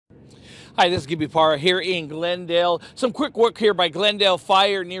Hi, this is Gibby Parra here in Glendale. Some quick work here by Glendale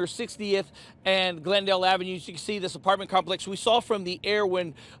Fire near 60th and Glendale Avenue. As you can see, this apartment complex we saw from the air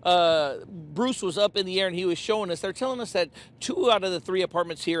when Bruce was up in the air and he was showing us. They're telling us that 2 out of the 3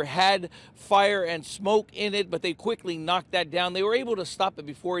 apartments here had fire and smoke in it, but they quickly knocked that down. They were able to stop it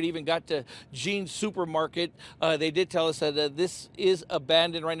before it even got to Gene's Supermarket. They did tell us that this is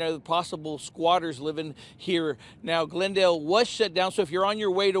abandoned right now. The possible squatters living here. Now, Glendale was shut down, so if you're on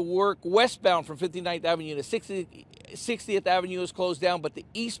your way to work westbound from 59th Avenue to 60th Avenue is closed down, but the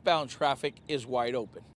eastbound traffic is wide open.